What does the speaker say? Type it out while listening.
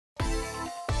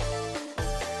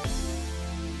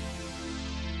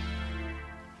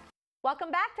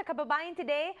Welcome back to Kababayan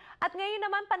Today. At ngayon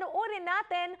naman panoorin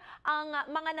natin ang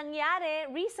mga nangyari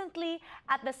recently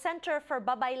at the Center for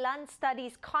Babaylan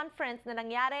Studies conference na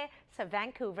nangyari sa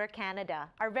Vancouver, Canada.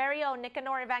 Our very own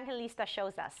Nicanor Evangelista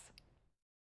shows us.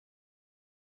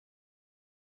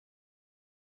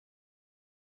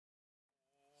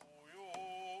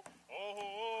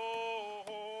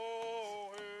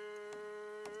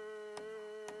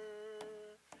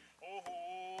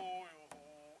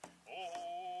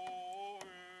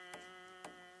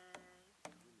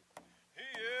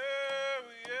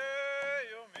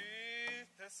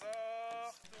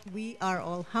 We are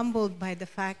all humbled by the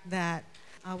fact that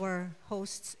our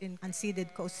hosts in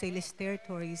Unceded Coast Salish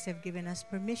Territories have given us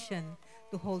permission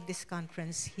to hold this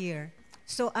conference here.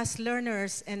 So as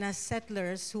learners and as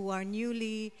settlers who are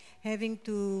newly having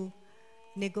to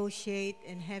negotiate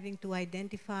and having to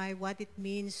identify what it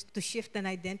means to shift an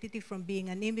identity from being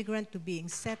an immigrant to being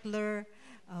settler,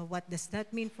 what does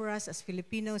that mean for us as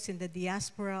Filipinos in the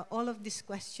diaspora? All of these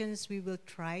questions we will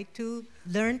try to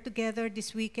learn together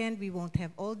this weekend. We won't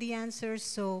have all the answers,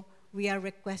 so we are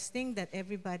requesting that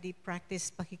everybody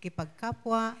practice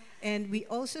pakikipagkapwa, and we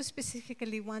also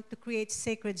specifically want to create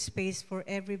sacred space for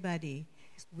everybody.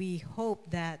 We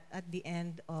hope that at the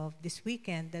end of this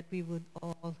weekend that we would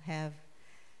all have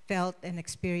felt and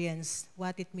experienced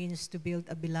what it means to build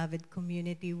a beloved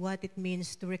community, what it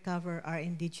means to recover our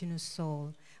indigenous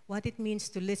soul, what it means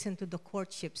to listen to the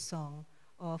courtship song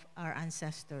of our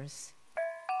ancestors.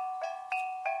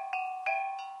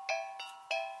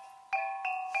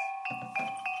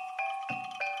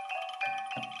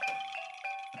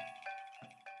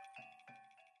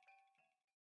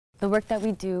 The work that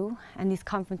we do and these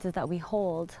conferences that we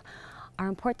hold are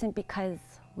important because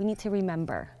we need to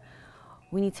remember.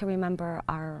 We need to remember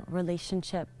our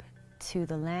relationship to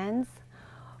the lands.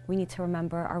 We need to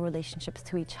remember our relationships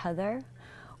to each other.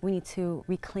 We need to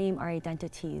reclaim our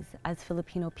identities as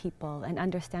Filipino people and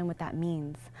understand what that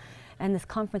means. And this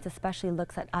conference especially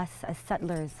looks at us as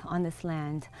settlers on this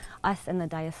land, us in the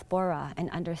diaspora, and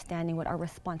understanding what our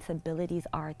responsibilities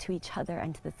are to each other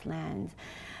and to this land.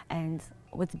 And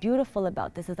what's beautiful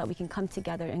about this is that we can come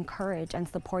together, encourage, and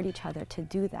support each other to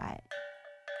do that.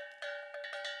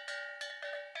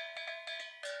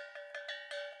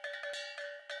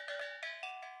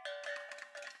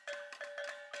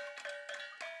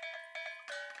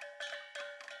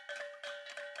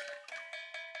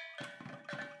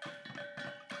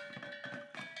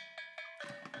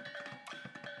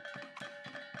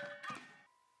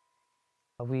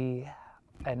 We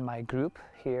and my group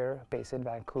here based in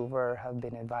Vancouver have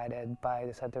been invited by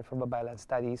the Center for Babaylan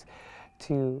Studies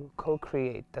to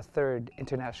co-create the third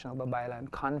International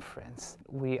Babaylan Conference.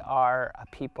 We are a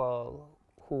people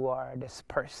who are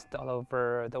dispersed all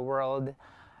over the world,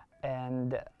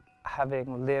 and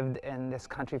having lived in this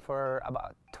country for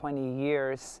about 20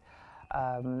 years,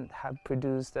 have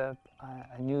produced a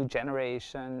new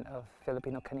generation of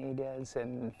Filipino Canadians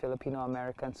and Filipino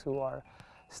Americans who are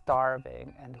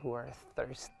starving and who are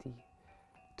thirsty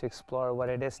to explore what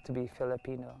it is to be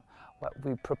Filipino. What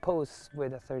we propose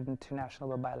with the Third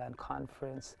International Babaylan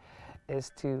Conference is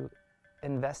to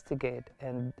investigate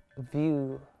and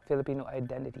view Filipino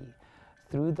identity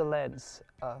through the lens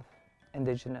of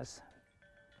Indigenous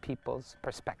people's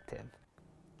perspective.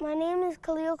 My name is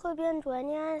Khalil Cobian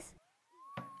Duenas.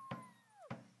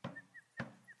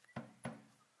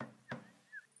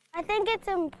 I think it's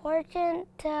important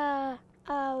to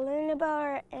learn about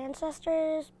our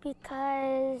ancestors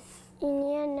because you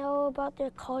need to know about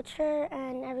their culture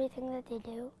and everything that they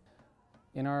do.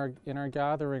 In our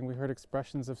gathering, we heard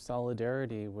expressions of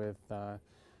solidarity with the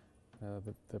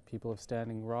people of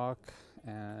Standing Rock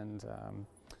and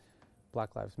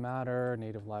Black Lives Matter,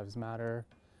 Native Lives Matter,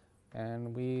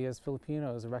 and we as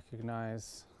Filipinos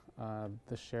recognize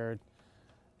the shared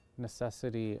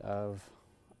necessity of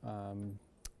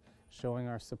showing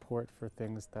our support for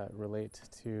things that relate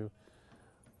to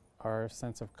our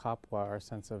sense of kapwa, our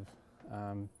sense of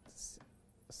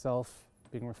self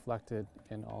being reflected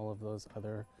in all of those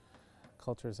other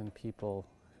cultures and people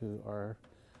who are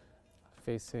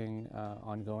facing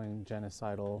ongoing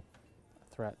genocidal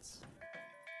threats.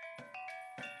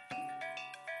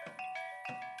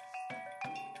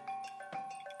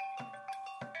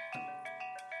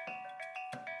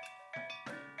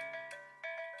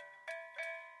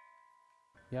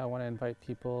 Yeah, I want to invite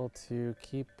people to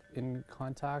keep in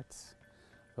contact,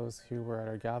 those who were at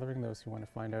our gathering, those who want to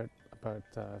find out about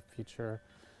future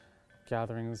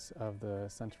gatherings of the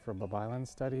Center for Babaylan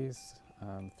Studies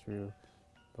through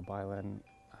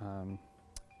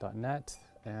babaylan.net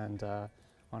and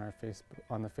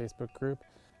on the Facebook group.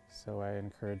 So I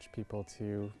encourage people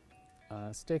to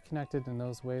stay connected in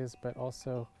those ways, but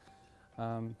also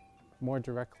more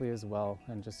directly as well,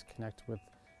 and just connect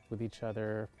with each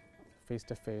other face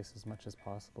to face as much as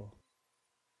possible.